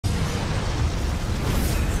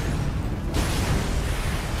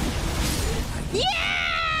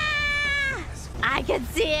can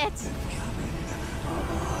see it.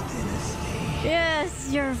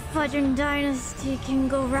 Yes, your fudging dynasty can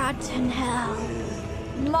go rot in hell.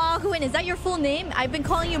 Mohgwyn, is that your full name? I've been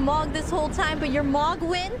calling you Mohg this whole time, but you're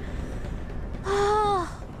Mohgwyn? Oh,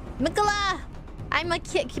 Mikola, I'm a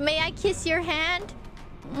kid. May I kiss your hand?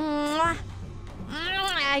 Mwah.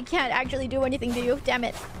 I can't actually do anything to you. Damn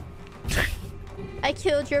it. I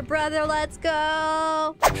killed your brother. Let's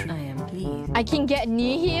go. I am pleased. I can get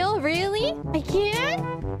knee heal? Really? I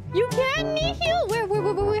can? You can knee heal? Where?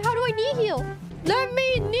 How do I knee heal? Let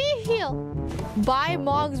me knee heal. Buy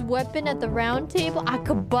Mohg's weapon at the round table. I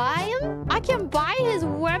could buy him? I can buy his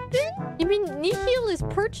weapon? You mean knee heal is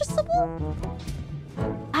purchasable?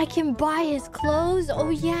 I can buy his clothes? Oh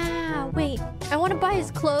yeah. Wait, I want to buy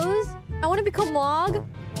his clothes. I want to become Mohg.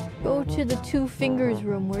 Go to the 2 fingers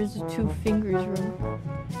room. Where's the 2 fingers room?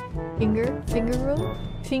 Finger room?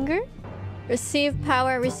 Finger? Receive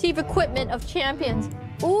power. Receive equipment of champions.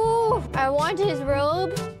 Ooh, I want his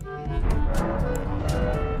robe.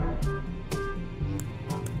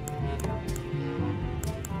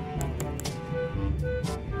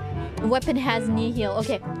 The weapon has knee heal.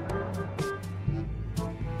 Okay.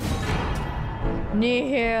 Knee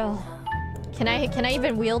heal. Can I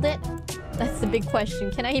even wield it? That's the big question.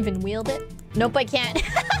 Can I even wield it? Nope, I can't.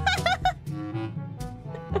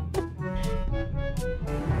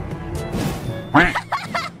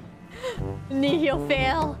 Knee heal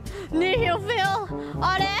fail. Knee heal fail.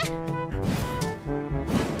 On it.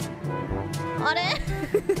 On it.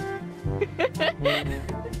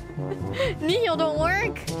 Knee heal don't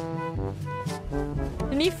work.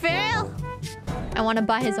 Knee fail. I want to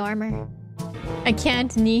buy his armor. I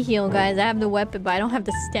can't knee heal, guys. I have the weapon, but I don't have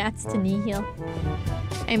the stats to knee heal.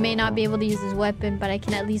 I may not be able to use his weapon, but I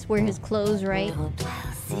can at least wear his clothes, right?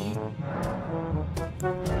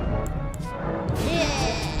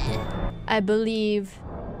 Yeah! I believe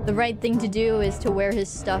the right thing to do is to wear his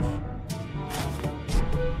stuff.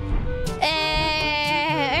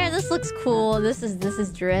 This looks cool. This is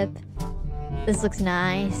drip. This looks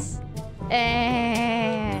nice.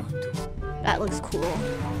 That looks cool.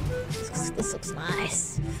 This looks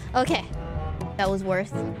nice. Okay. That was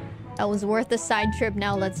worth the side trip.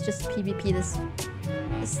 Now let's just PvP this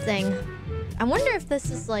thing. I wonder if this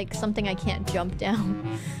is like something I can't jump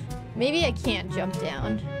down. Maybe I can't jump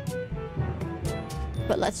down.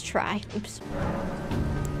 But let's try. Oops.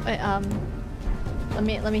 Wait,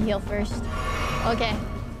 let me heal first. Okay.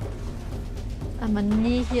 I'm gonna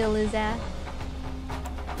knee heal his ass.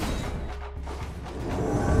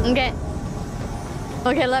 Okay.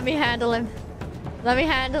 Okay, let me handle him. Let me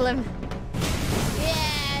handle him.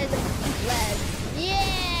 Yes! Let's...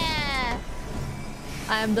 Yeah!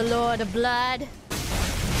 I am the Lord of Blood.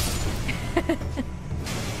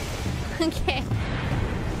 Okay.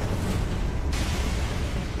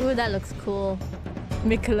 Ooh, that looks cool.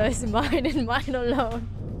 Mikola is mine and mine alone.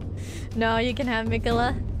 No, you can have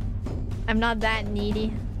Mikola. I'm not that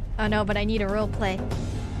needy. Oh no, but I need a roleplay.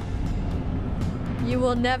 You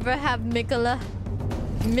will never have Mikola.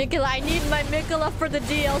 Mikola, I need my Mikola for the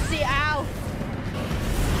DLC. Ow!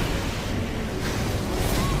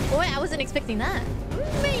 Oh, wait, I wasn't expecting that.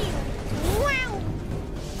 Wow!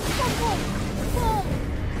 Boom, boom, boom,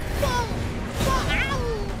 boom, boom, ow!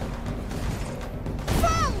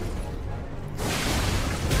 Boom!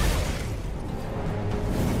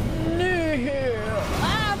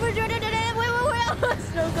 Ah, wait,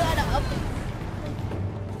 so good.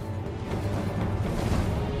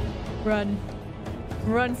 Run.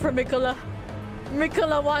 Run for Mikola.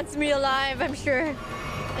 Mikola wants me alive, I'm sure.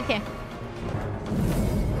 Okay.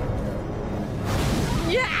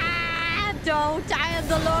 Yeah! Don't! I am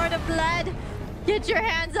the Lord of Blood! Get your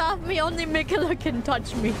hands off me! Only Mikola can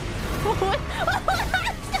touch me. What?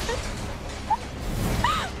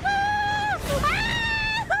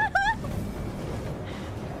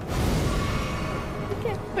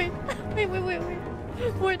 Okay, wait.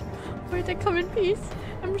 Wait, I come in peace.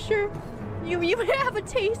 I'm sure you may have a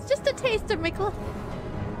taste, just a taste of Mikola.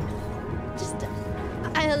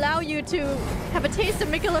 I allow you to have a taste of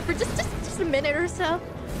Mikola for just a minute or so.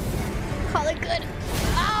 Call it good.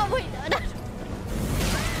 Oh wait, no.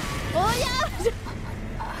 Oh yeah.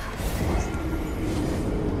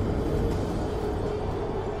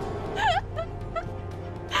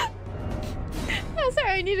 I'm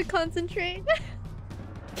sorry, I need to concentrate.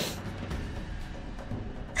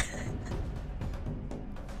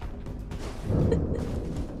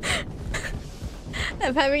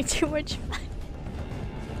 I'm having too much fun.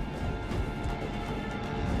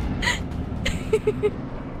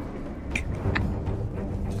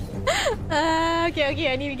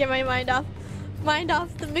 Okay, I need to get my mind off. Mind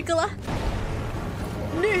off the Mikola.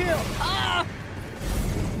 Nihil! Ah!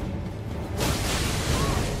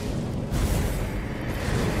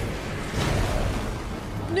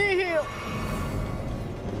 Nihil!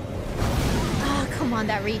 Ah, come on,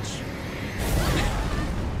 that reach.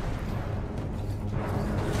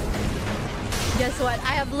 Guess what?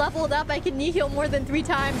 I have leveled up. I can nihil more than 3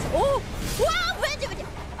 times. Oh! Wow!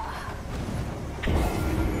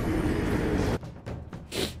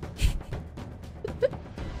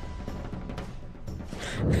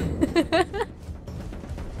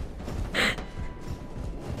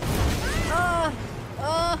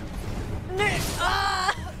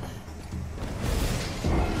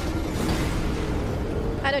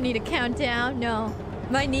 I don't need a countdown. No,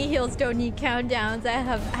 my nihils don't need countdowns. I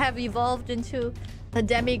have evolved into a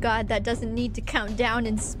demigod that doesn't need to count down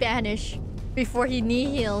in Spanish before he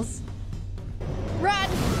nihils. Run!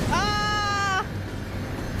 Ah!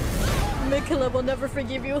 Mikula will never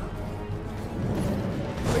forgive you.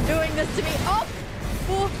 We're doing this to me. Oh!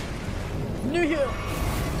 Oh! Nihil!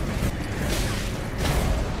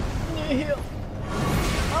 Nihil!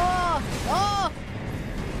 Oh! Oh!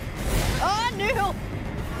 Oh! Nihil!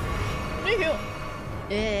 Nihil!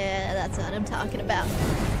 Yeah, that's what I'm talking about.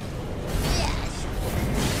 Yes!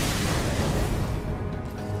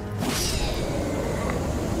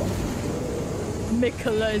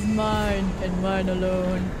 Mikula is mine, and mine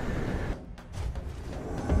alone.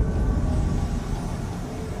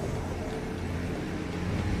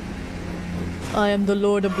 I am the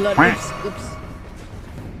Lord of Blood. Oops, oops.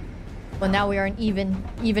 Well, now we are in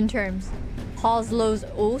even terms. Hoslow's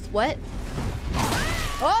oath. What?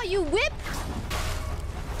 Oh, you whip!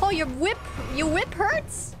 Oh, your whip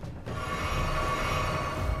hurts.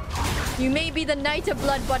 You may be the Knight of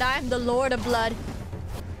Blood, but I'm the Lord of Blood.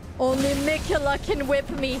 Only Mikula can whip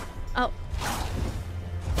me. Oh,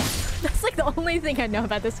 that's like the only thing I know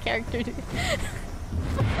about this character, dude.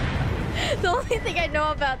 The only thing I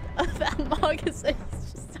know about Mohg is that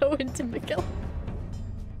he's just so into Mikula.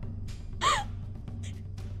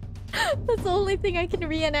 That's the only thing I can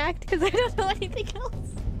reenact because I don't know anything else.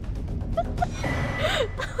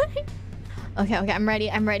 Okay, I'm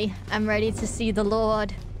ready to see the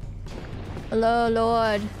Lord. Hello,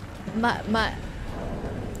 Lord. My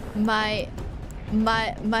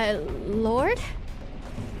Lord?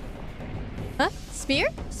 Huh? Spear?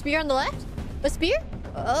 Spear on the left? A spear?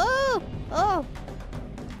 Oh! Oh!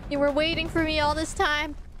 You were waiting for me all this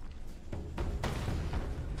time.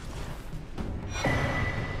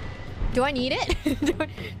 Do I need it?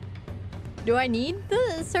 Do I need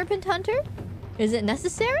the Serpent Hunter? Is it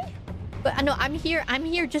necessary? But no, I'm here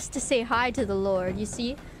just to say hi to the Lord, you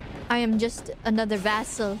see? I am just another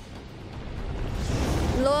vassal.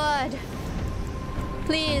 Lord,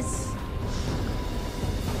 please.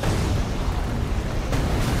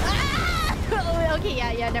 Ah! Okay,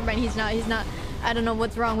 yeah, never mind. He's not. I don't know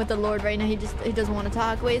what's wrong with the Lord right now. He doesn't want to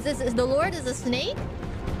talk. Wait, is the Lord is a snake?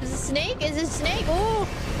 Is it a snake? Is it a snake? Oh,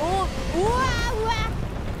 wah, wah.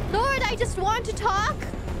 Lord, I just want to talk.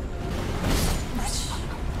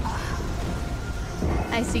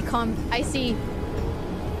 I see.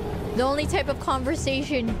 The only type of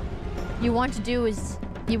conversation you want to do is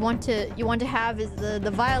you want to have is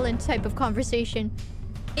the violent type of conversation.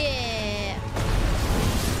 Yeah.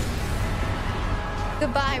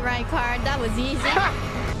 Goodbye, Rykard. That was easy.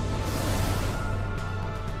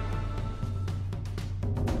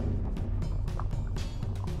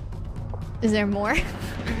 Is there more?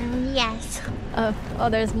 Yes. Oh,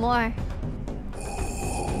 there's more.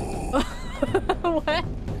 What?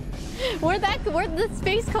 Where'd the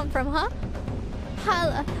space come from, huh?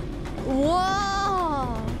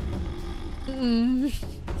 Whoa! Did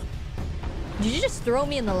you just throw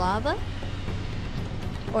me in the lava?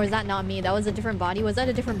 Or is that not me? That was a different body. Was that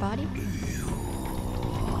a different body?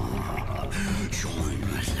 Join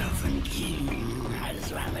myself and King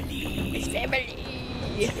as family. His family.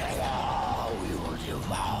 Together we will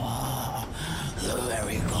devour the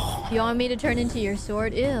very god. You want me to turn into your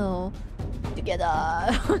sword? Ew.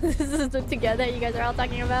 Together. This is the together you guys are all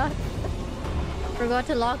talking about. Forgot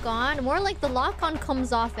to lock on. More like the lock on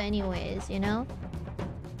comes off anyways, you know?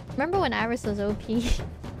 Remember when IRyS was OP?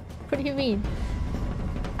 What do you mean?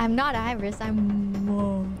 I'm not IRyS, I'm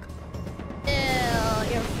Mohg. Ew,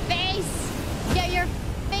 your face! Get your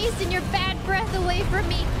face and your bad breath away from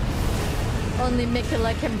me! Only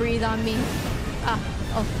Mikula can breathe on me. Ah,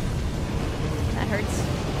 oh. That hurts.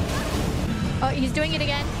 Oh, he's doing it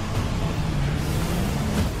again.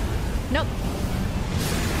 Nope.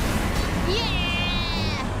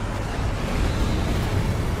 Yeah!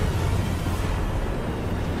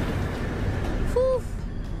 Whew.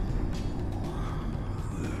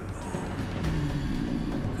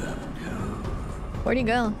 Where'd he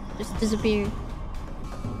go? Just disappeared.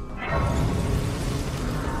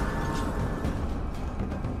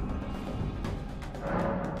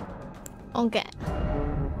 Okay.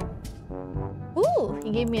 Ooh,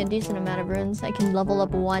 he gave me a decent amount of runes. I can level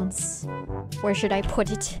up once. Where should I put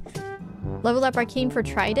it? Level up Arcane for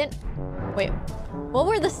Trident? Wait, what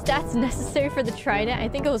were the stats necessary for the Trident? I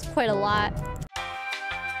think it was quite a lot.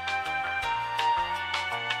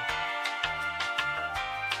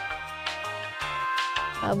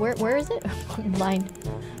 Where is it? I'm blind.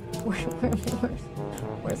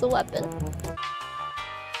 Where's the weapon?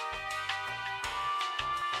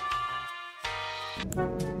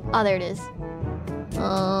 Oh, there it is.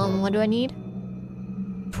 What do I need?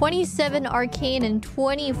 27 arcane and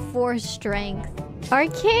 24 strength.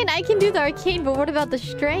 Arcane, I can do the arcane, but what about the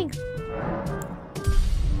strength?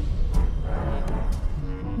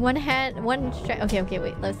 One strength. Okay,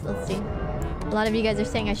 wait. Let's see. A lot of you guys are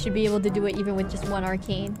saying I should be able to do it even with just one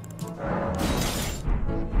arcane.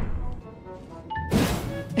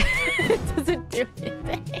 It doesn't do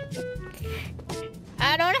anything.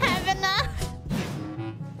 I don't have enough.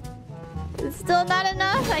 It's still not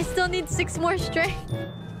enough. I still need 6 more strength.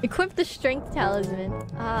 Equip the strength talisman.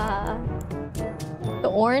 The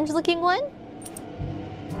orange looking one?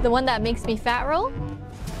 The one that makes me fat roll?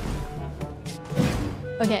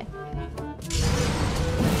 Okay.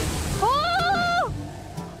 Oh!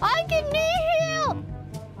 I can knee heal!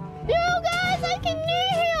 You guys, I can knee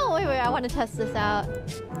heal! Wait, I want to test this out.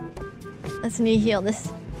 Let's knee heal this.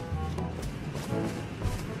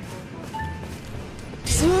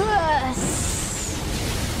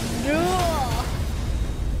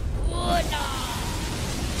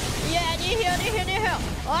 Yeah, knee heal.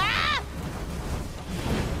 Ah!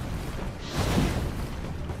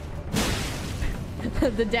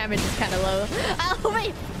 The damage is kind of low. Oh,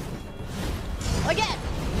 wait! Again!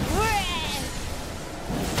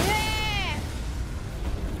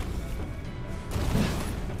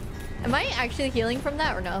 Am I actually healing from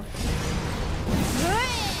that or no?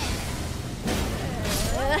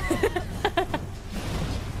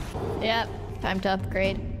 Yep, time to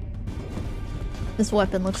upgrade. This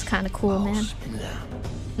weapon looks kind of cool, man.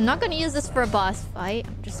 I'm not gonna use this for a boss fight.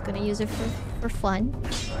 I'm just gonna use it for fun.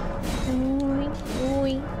 Oing,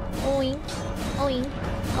 oing, oing, oing,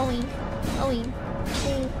 oing, oing,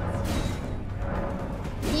 oing.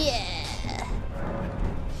 Yeah.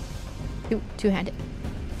 Two-handed.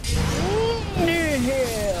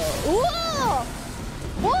 Whoa!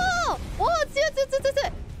 Whoa! Whoa! It's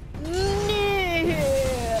it!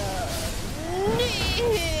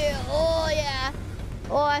 Oh yeah!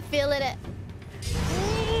 Oh, I feel it.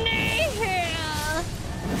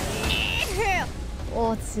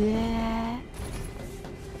 Oh, it's it.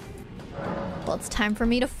 Well, it's time for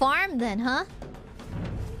me to farm then, huh?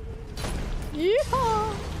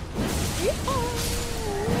 Yeehaw! Yeehaw!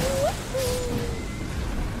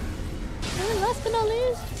 And last but not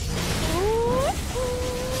least.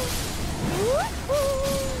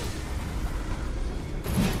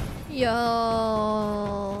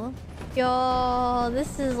 Yo,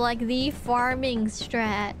 this is like the farming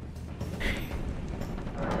strat.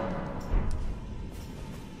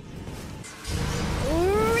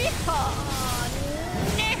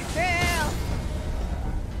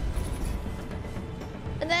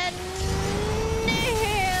 And then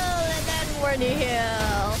and then more knee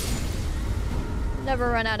heal. Never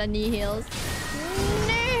run out of knee heals.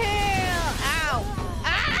 Knee heal! Ow!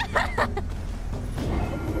 Ah!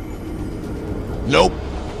 Nope.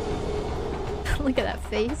 Look at that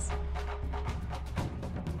face.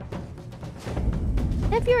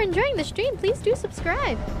 If you're enjoying the stream, please do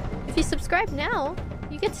subscribe. If you subscribe now,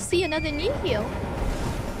 you get to see another knee heal.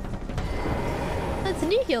 Let's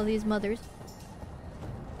knee heal these mothers.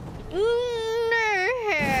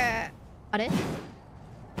 Got it?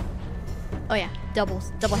 Oh yeah, double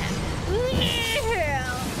hand.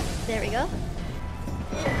 There we go.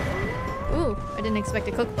 Ooh, I didn't expect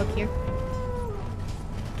a cookbook here.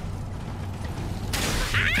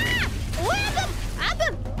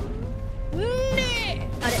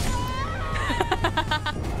 Got it.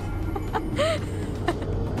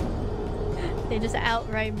 They just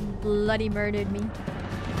outright bloody murdered me.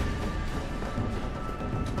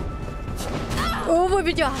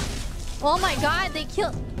 Oh my god, they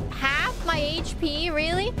killed half my HP?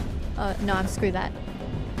 Really? No, I'm screw that.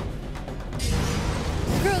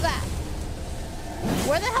 Screw that.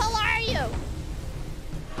 Where the hell are you?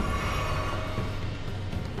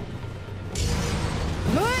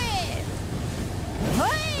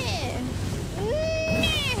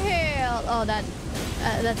 Oh,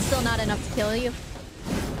 that's still not enough to kill you.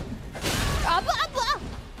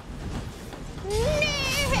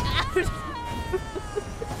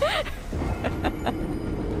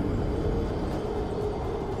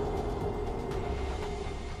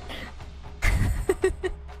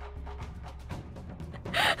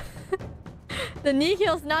 The knee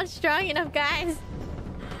heel's not strong enough, guys.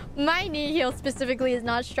 My knee heel specifically is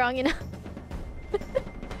not strong enough.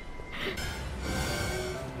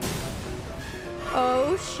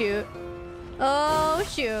 Oh shoot. Oh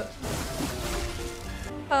shoot.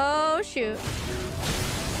 Oh shoot.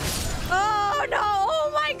 Oh no!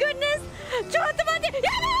 Oh my goodness! Oh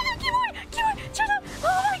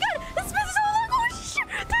my god! This is so long! Oh shit!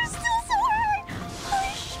 They're still so high!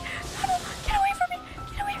 Holy shit! Get away from me!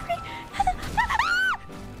 Get away from me! Come on!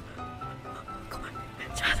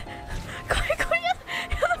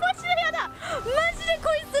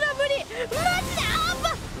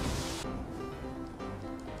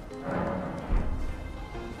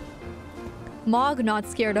 Mohg not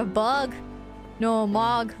scared of bug. No,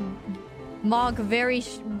 Mohg very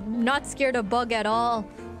not scared of bug at all.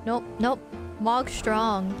 Nope, nope. Mohg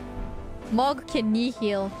strong. Mohg can knee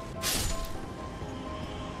heal.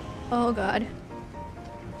 Oh god.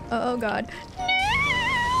 Oh god. No!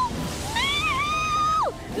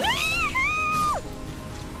 No! No!